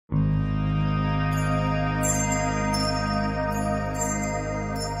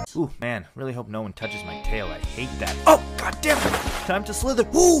Ooh, man, really hope no one touches my tail. I hate that. Oh, god damn it! Time to slither.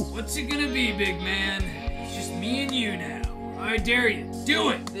 Ooh! What's it gonna be, big man? It's just me and you now. I dare you. Do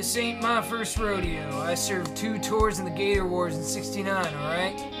it! This ain't my first rodeo. I served 2 tours in the Gator Wars in '69,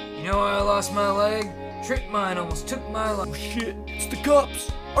 alright? You know how I lost my leg? Trick mine almost took my life. Oh shit, it's the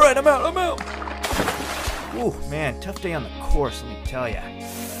cops! Alright, I'm out! Ooh, man, tough day on the course, let me tell ya.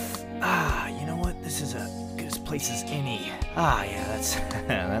 Ah, you know what? This is as good as place as any. Ah, yeah,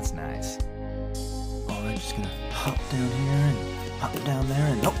 that's nice. Alright, just gonna hop down here and hop down there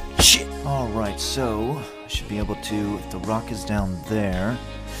and oh shit! Alright, so I should be able to, if the rock is down there,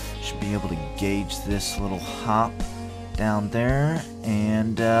 I should be able to gauge this little hop down there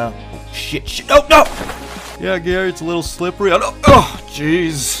and oh shit! Oh no! Yeah, Gary, it's a little slippery. Oh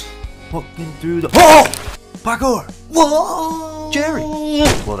jeez. Walking through the parkour! Whoa! Jerry!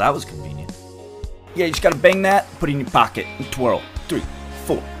 Well, that was convenient. Yeah, you just gotta bang that, put it in your pocket, and twirl. 3,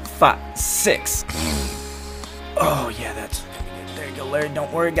 4, 5, 6. Oh, yeah, that's gonna be good. There you go, Larry.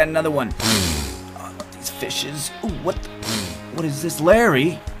 Don't worry, got another one. Oh, these fishes. Ooh, what is this,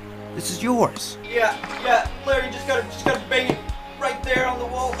 Larry? This is yours. Yeah, Larry, just gotta bang it right there on the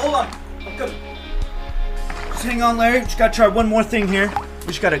wall. Hold on, I'm coming. Just hang on, Larry. Just gotta try one more thing here. We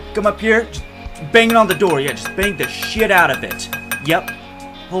just gotta come up here. Just bang it on the door. Yeah, just bang the shit out of it. Yep.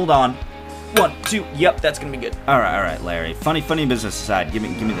 Hold on. 1, 2. Yep, that's gonna be good. All right, Larry. Funny business aside. Give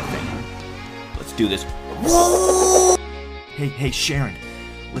me the thing. Let's do this. Whoa! Hey, Sharon.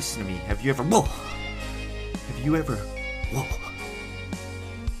 Listen to me. Have you ever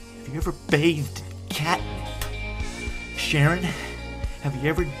bathed in catnip? Sharon, have you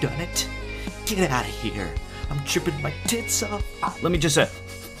ever done it? Get out of here. I'm tripping my tits off. Let me just say,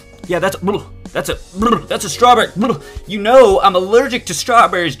 yeah, that's a strawberry. You know I'm allergic to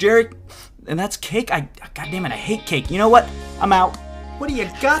strawberries, Jerry. And that's cake. Goddamn it, I hate cake. You know what? I'm out. What do you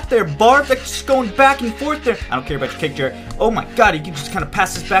got there, Barb? That's just going back and forth there. I don't care about your cake, Jerry. Oh my God, you can just kind of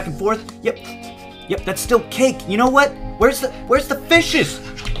pass this back and forth. Yep, that's still cake. You know what? Where's the fishes?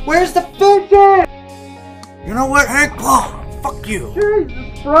 Where's the fishes? You know what, Hank? Oh, fuck you.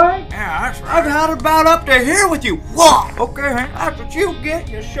 Jesus, Frank. Yeah, that's right. I've had about up to here with you. Whoa. Okay, Hank, that's what you get,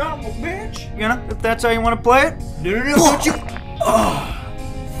 you son of a bitch. You know, if that's how you want to play it. Don't you?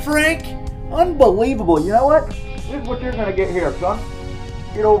 Oh, Frank, unbelievable. You know what? This is what you're gonna get here, son.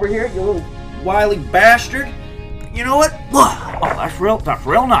 Get over here, you little wily bastard. You know what? Oh, that's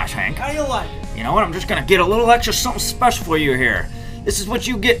real nice, Hank. How you like it? You know what? I'm just gonna get a little extra something special for you here. This is what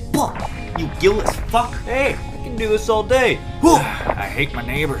you get. You gillless fuck. Hey, I can do this all day. I hate my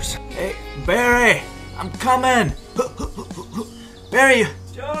neighbors. Hey, Barry, I'm coming. Barry.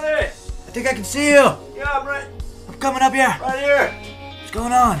 Johnny. I think I can see you. Yeah, I'm coming up here. Right here. What's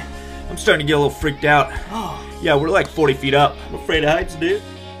going on? I'm starting to get a little freaked out. Oh. Yeah, we're like 40 feet up. I'm afraid of heights, dude.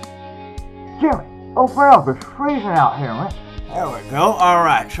 Jimmy, open up. It's freezing out here, man. There we go. All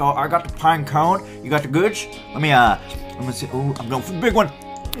right, so I got the pine cone. You got the goods? Let me see. Oh, I'm going for the big one.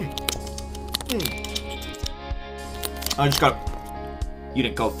 I just got. You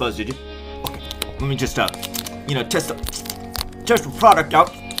didn't call it fuzz, did you? Okay. Let me just test the product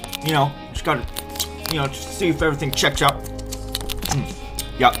out. You know, just gotta, just see if everything checks out.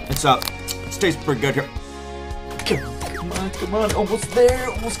 Yeah, it tastes pretty good here. Come on, almost there.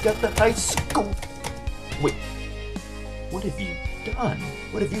 Almost got the ice scoop. Wait, what have you done?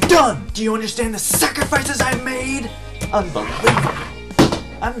 What have you done? Do you understand the sacrifices I made? Unbelievable.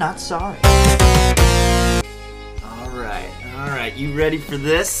 I'm not sorry. All right, you ready for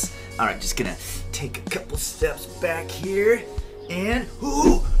this? All right, just gonna take a couple steps back here, and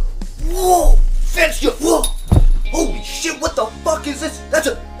whoa, fence you, whoa, holy shit, what the fuck is this? That's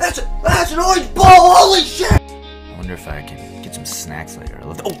an orange ball, holy shit! I wonder if I can get some snacks later.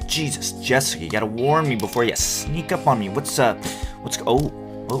 Oh Jesus, Jessica, you gotta warn me before you sneak up on me. Oh,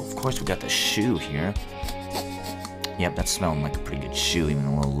 of course we got the shoe here. Yep, that's smelling like a pretty good shoe, even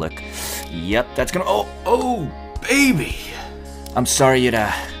a little lick. Yep, that's gonna, oh, baby. I'm sorry you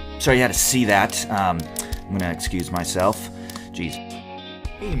had to see that. I'm gonna excuse myself. Jeez.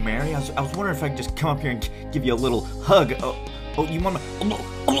 Hey, Mary, I was wondering if I could just come up here and give you a little hug. Oh, you want me?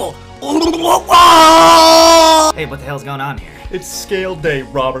 Hey, what the hell's going on here? It's scale day,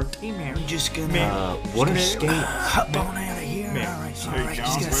 Robert. Hey, Mary, just gonna. What are scale? Hop on out of here. Alright,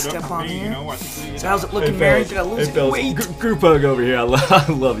 just gonna step on here. So how's it looking, Mary? Did I lose weight? Group hug over here. I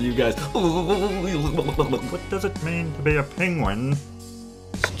love you guys. What does it mean to be a penguin?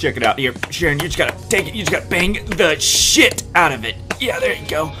 Let's check it out here, Sharon. You just gotta take it. You just gotta bang the shit out of it. Yeah, there you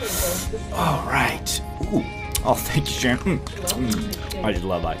go. All right. Ooh. Oh, thank you, Sharon. I just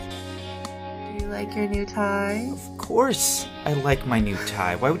love ice. Do you like your new tie? Of course I like my new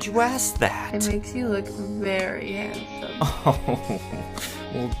tie. Why would you ask that? It makes you look very handsome. Oh,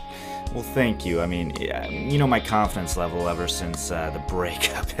 well, thank you. I mean, yeah, you know my confidence level ever since the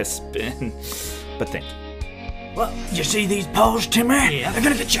breakup has been. But thank you. Well, you see these paws, Timmy? Yeah. They're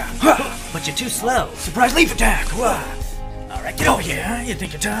gonna get you. But you're too slow. Surprise leaf attack. What? All right, get over here. You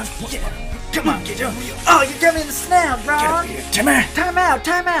think you're tough? Yeah. Come on, get over here. Oh, you got me in the snout, bro. Get over here, Timmy. Time out,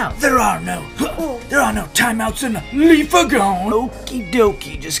 time out. There are no timeouts in the leaf gone. Okie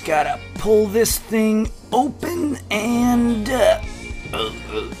dokie. Just gotta pull this thing open and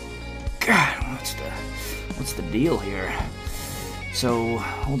God, what's the deal here? So,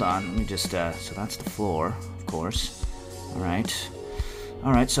 hold on, let me just, so that's the floor, of course. Alright,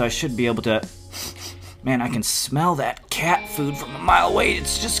 so I should be able to, man, I can smell that cat food from a mile away.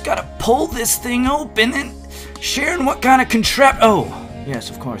 It's just gotta pull this thing open and, Sharon, what kind of oh, yes,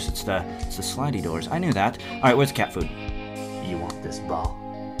 of course, it's the slidey doors. I knew that. Alright, where's the cat food? You want this ball?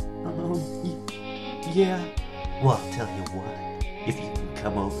 Yeah. Well, I'll tell you what. If you can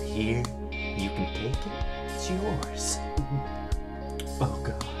come over here, you can take it. It's yours. Oh,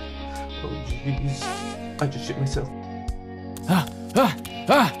 God. Oh, jeez. I just shit myself.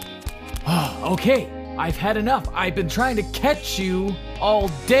 Okay, I've had enough. I've been trying to catch you all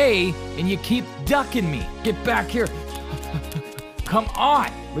day, and you keep ducking me. Get back here. Come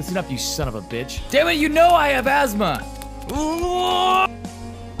on. Listen up, you son of a bitch. Damn it, you know I have asthma.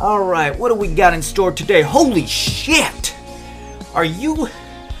 Alright, what do we got in store today? Holy shit! Are you...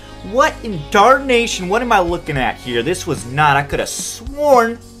 What in darnation, what am I looking at here? This was not, I could have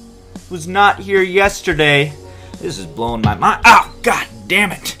sworn it was not here yesterday. This is blowing my mind. Oh, god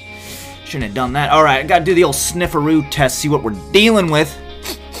damn it. Shouldn't have done that. Alright, I gotta do the old snifferoo test, see what we're dealing with.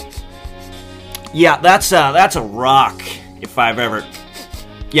 Yeah, that's a rock, if I've ever...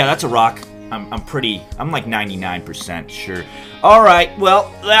 Yeah, that's a rock. I'm like 99% sure. Alright,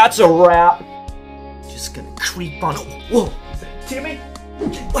 well, that's a wrap. Just gonna creep on... Whoa, is that Timmy?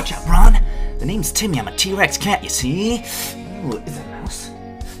 Watch out, Ron. The name's Timmy. I'm a T-Rex cat, you see? Ooh, is that a mouse?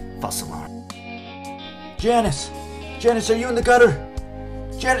 False alarm. Janice! Janice, are you in the gutter?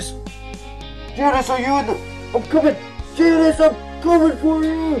 Janice! Janice, are you in the... I'm coming! Janice, I'm coming for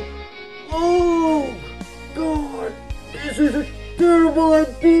you! Oh! God! This is a terrible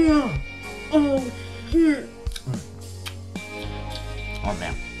idea! Oh, shit! Oh,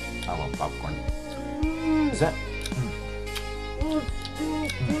 man. I love popcorn. Is that...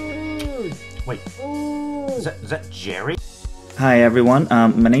 Wait, is that Jerry? Hi everyone,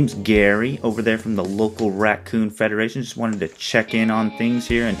 my name's Gary, over there from the local Raccoon Federation. Just wanted to check in on things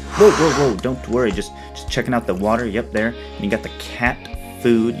here and... Whoa, don't worry, just checking out the water, yep, there. And you got the cat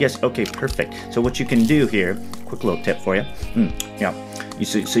food, yes, okay, perfect. So what you can do here, quick little tip for you. Yeah, you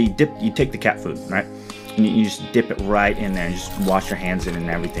take the cat food, right? And you just dip it right in there and just wash your hands in and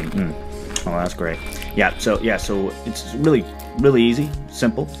everything. Oh, that's great. Yeah, so it's really easy,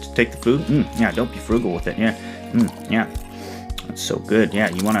 simple. Just take the food. Yeah, don't be frugal with it. Yeah, yeah, that's so good. Yeah,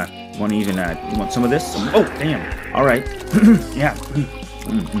 you want some of this? Oh, damn. All right. Yeah.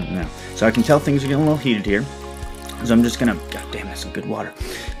 Yeah. So I can tell things are getting a little heated here. So I'm just gonna. God damn, that's some good water.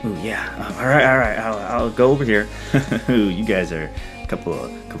 Ooh, yeah. All right. I'll go over here. Ooh, you guys are a couple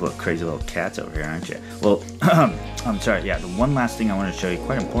of crazy little cats over here, aren't you? Well, I'm sorry. Yeah, the one last thing I wanted to show you,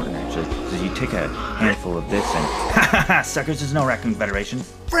 quite important actually, is you take a handful of this and suckers, there's no Raccoon Federation.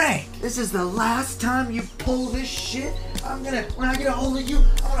 Frank, this is the last time you pull this shit. When I get a hold of you,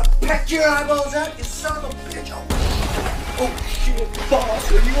 I'm gonna peck your eyeballs out, you son of a bitch. Oh shit,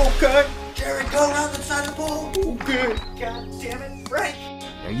 boss, are you okay? Jerry, go around the side of the bowl. Okay. God damn it, Frank.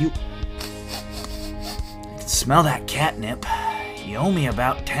 Are you? I can smell that catnip. You owe me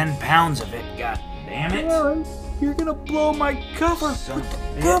about 10 pounds of it, god damn it. Aaron, you're gonna blow my cover. Son Put of a the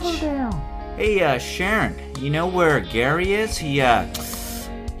bitch. cover down. Hey, Sharon, you know where Gary is? He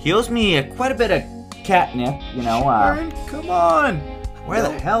owes me quite a bit of catnip, you know, Aaron, come on. Where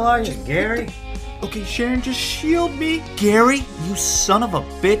the hell are you, Gary? Okay, Sharon, just shield me. Gary, you son of a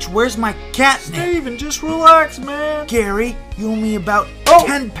bitch, where's my catnip? Steven, just relax, man. Gary, you owe me about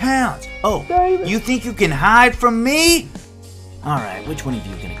 10 pounds. Oh, Steven. you think you can hide from me? Alright, which one of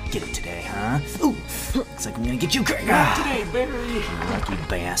you are gonna get it today, huh? Ooh, looks like I'm gonna get you. Not today, Barry. You lucky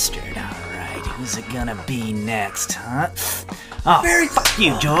bastard. Alright, who's it gonna be next, huh? Oh, Barry, fuck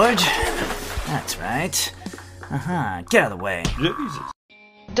you, George. That's right. Get out of the way. Jesus.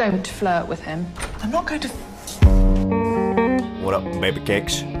 Don't flirt with him. I'm not going to... What up, baby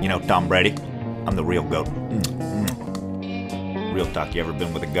cakes? You know Tom Brady? I'm the real goat. Real talk, you ever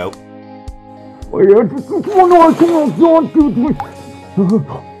been with a goat?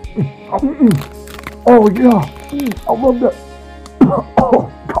 Oh yeah, I love that.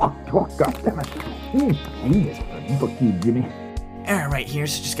 Oh God damn it. Genius. Fuck you, Jimmy. Alright, here,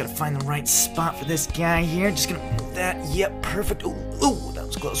 so just gotta find the right spot for this guy here. Just gonna move that. Yep, perfect. Ooh, that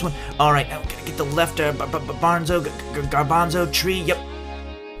was a close one. Alright, now we gotta get the left garbanzo tree. Yep.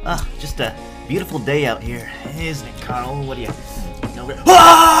 Ah, just a beautiful day out here, isn't it, Carl? What do you...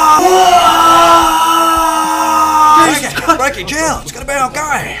 Frankie, jail! It's gonna be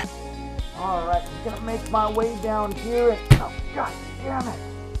okay! Alright, I'm gonna make my way down here and... Oh, God damn it!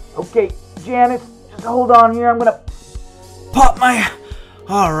 Okay, Janice, just hold on here. I'm gonna pop my...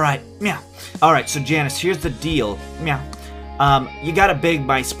 Alright, yeah. Alright, so Janice, here's the deal. Yeah. You got a big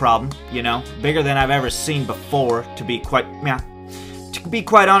mice problem, you know? Bigger than I've ever seen before, to be quite... Yeah. To be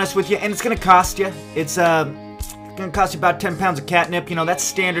quite honest with you, and it's gonna cost you. It's gonna cost you about 10 pounds of catnip. You know, that's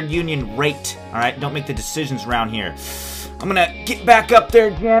standard union rate. Alright, don't make the decisions around here. I'm gonna get back up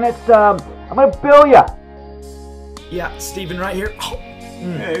there, Janice. I'm gonna bill ya. Yeah, Steven right here. Oh.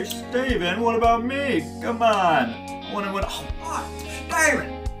 Hey, Steven, what about me? Come on. Oh,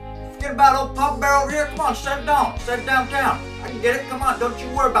 Steven! Forget about old Papa Bear over here. Come on, set it down. Set it downtown. I can get it. Come on, don't you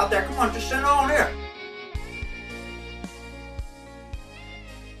worry about that. Come on, just send it on here.